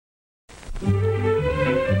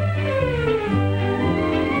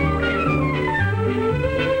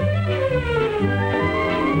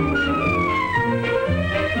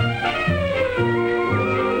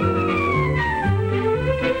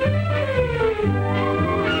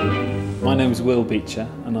name's Will Beecher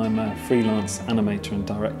and I'm a freelance animator and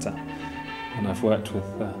director, and I've worked with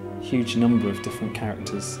a huge number of different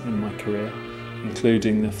characters in my career,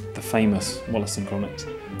 including the famous Wallace and Gromit,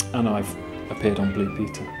 and I've appeared on Blue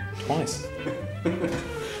Peter twice.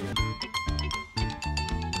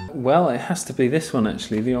 Well, it has to be this one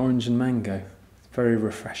actually, the orange and mango. Very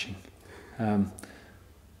refreshing. And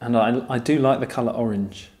I do like the colour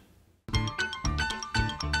orange.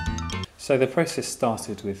 So the process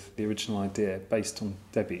started with the original idea based on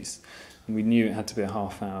Debbie's, and we knew it had to be a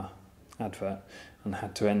half-hour advert and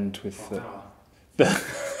had to end with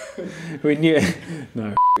we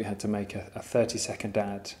had to make a 30-second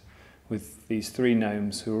ad with these three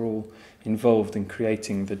gnomes who are all involved in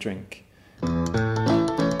creating the drink.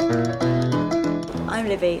 I'm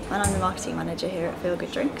Libby and I'm the marketing manager here at Feel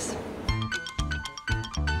Good Drinks.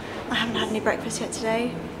 I haven't had any breakfast yet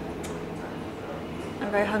today. I'm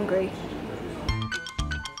very hungry.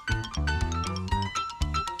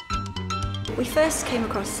 We first came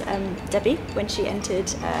across Debbie when she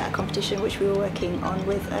entered a competition which we were working on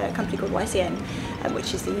with a company called YCN,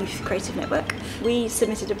 which is the Youth Creative Network. We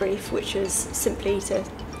submitted a brief which was simply to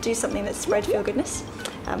do something that spread feel goodness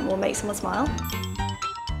or make someone smile.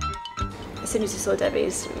 As soon as we saw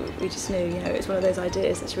Debbie's, we just knew, it was one of those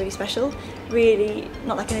ideas that's really special, really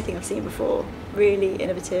not like anything I've seen before, really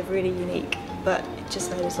innovative, really unique, but it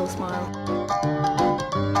just made us all smile.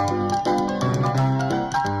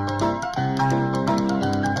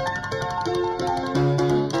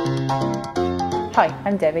 Hi,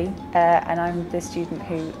 I'm Debbie, and I'm the student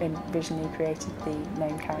who originally created the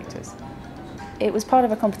gnome characters. It was part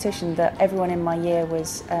of a competition that everyone in my year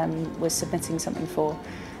was submitting something for.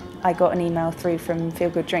 I got an email through from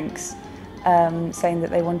Feel Good Drinks saying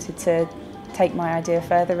that they wanted to take my idea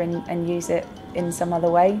further and use it in some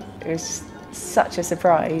other way. It was such a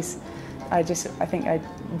surprise. I think I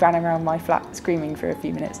ran around my flat screaming for a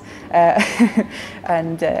few minutes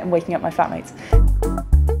and waking up my flatmates.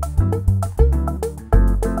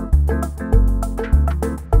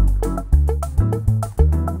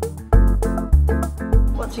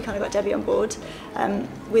 Once we kind of got Debbie on board,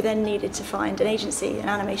 we then needed to find an agency, an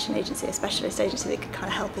animation agency, a specialist agency that could kind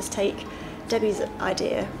of help us take Debbie's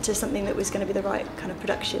idea to something that was going to be the right kind of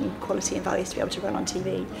production quality and values to be able to run on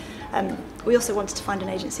TV. We also wanted to find an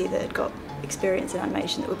agency that had got experience in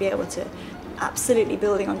animation that would be able to, absolutely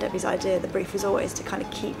building on Debbie's idea, the brief was always to kind of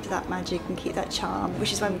keep that magic and keep that charm,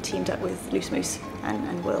 which is when we teamed up with Loose Moose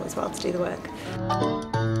and Will as well to do the work.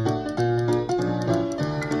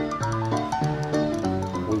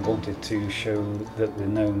 We wanted to show that the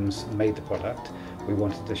gnomes made the product. We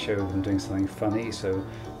wanted to show them doing something funny, so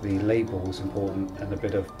the label was important, and a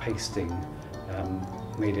bit of pasting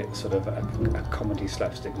made it sort of a comedy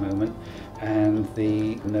slapstick moment, and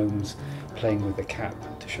the gnomes playing with the cap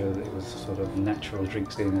to show that it was sort of natural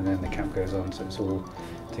drinks in and then the cap goes on, so it's all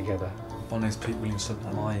together. My name's Pete Williamson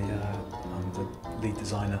and I'm the lead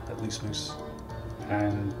designer at Loose Moose.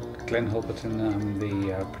 And Glenn Holberton, I'm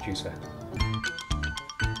the producer.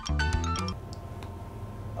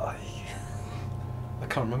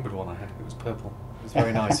 I can't remember the one I had, it was purple. It was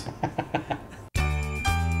very nice.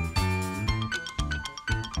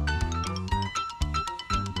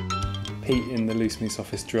 Pete in the Loose Moose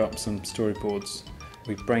office drew up some storyboards.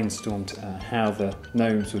 We brainstormed how the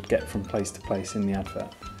gnomes would get from place to place in the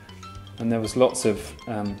advert. And there was lots of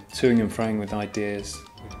toing and froing with ideas.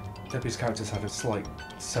 Debbie's characters had a slight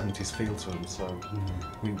 70s feel to them, so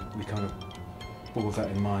we kind of bore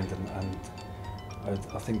that in mind, and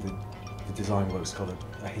I think the design work's got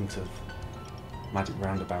a hint of Magic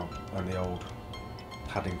Roundabout and the old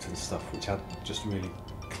Paddington stuff, which had just really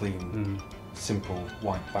clean, simple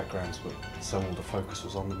white backgrounds, but so all the focus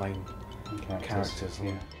was on the main characters.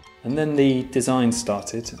 Yeah. And then the design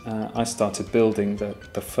started. I started building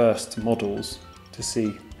the first models to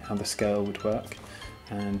see how the scale would work,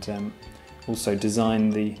 and also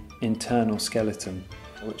design the internal skeleton,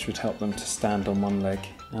 which would help them to stand on one leg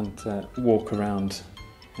and walk around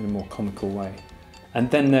in a more comical way. And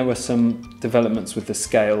then there were some developments with the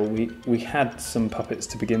scale. We had some puppets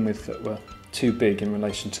to begin with that were too big in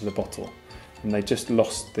relation to the bottle, and they just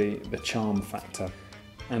lost the charm factor.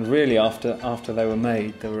 And really after they were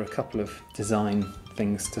made, there were a couple of design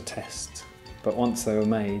things to test. But once they were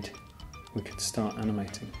made, we could start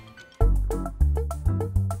animating.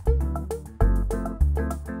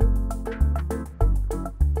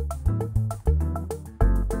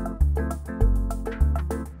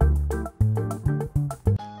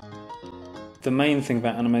 The main thing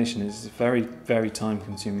about animation is it's a very, very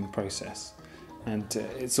time-consuming process, and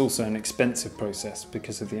it's also an expensive process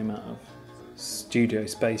because of the amount of studio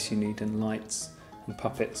space you need and lights and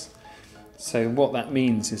puppets. So what that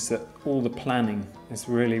means is that all the planning is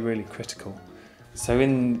really, really critical. So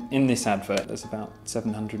in this advert there's about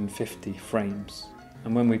 750 frames,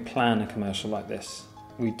 and when we plan a commercial like this,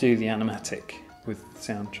 we do the animatic with the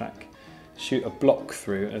soundtrack, shoot a block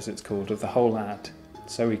through, as it's called, of the whole ad.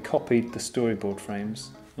 So we copied the storyboard frames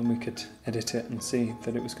and we could edit it and see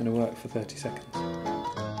that it was going to work for 30 seconds.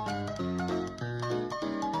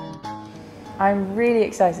 I'm really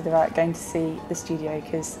excited about going to see the studio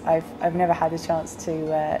because I've never had a chance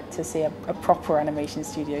to see a proper animation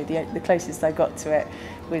studio. The closest I got to it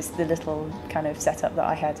was the little kind of setup that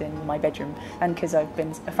I had in my bedroom, and because I've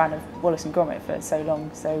been a fan of Wallace and Gromit for so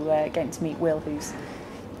long, so getting to meet Will, who's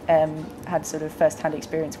had sort of first-hand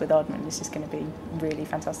experience with Aardman, is just going to be really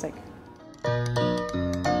fantastic.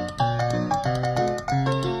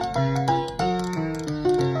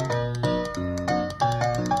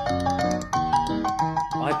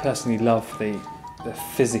 I personally love the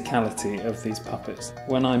physicality of these puppets.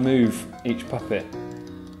 When I move each puppet,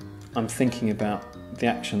 I'm thinking about the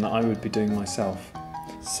action that I would be doing myself.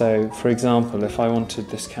 So, for example, if I wanted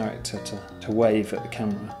this character to wave at the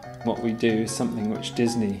camera, what we do is something which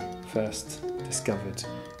Disney first discovered,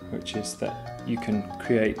 which is that you can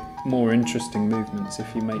create more interesting movements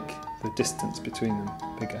if you make the distance between them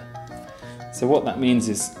bigger. So what that means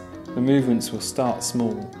is the movements will start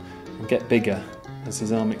small and get bigger as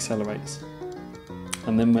his arm accelerates.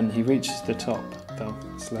 And then when he reaches the top, they'll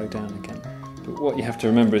slow down again. But what you have to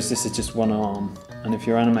remember is this is just one arm, and if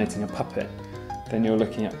you're animating a puppet, then you're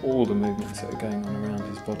looking at all the movements that are going on around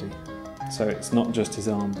his body. So it's not just his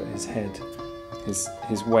arm, but his head. His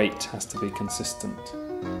weight has to be consistent.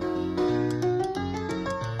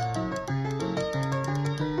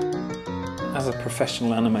 As a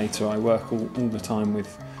professional animator, I work all the time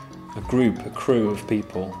with a crew of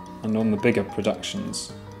people, and on the bigger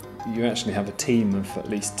productions, you actually have a team of at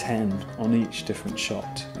least 10 on each different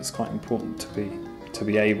shot. It's quite important to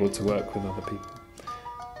be able to work with other people.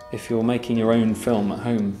 If you're making your own film at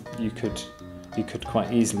home, you could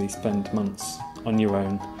quite easily spend months on your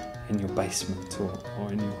own in your basement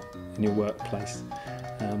or in your workplace.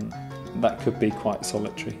 That could be quite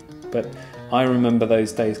solitary, but I remember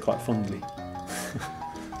those days quite fondly.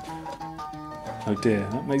 Oh dear,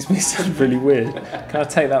 that makes me sound really weird. Can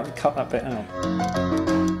I cut that bit out?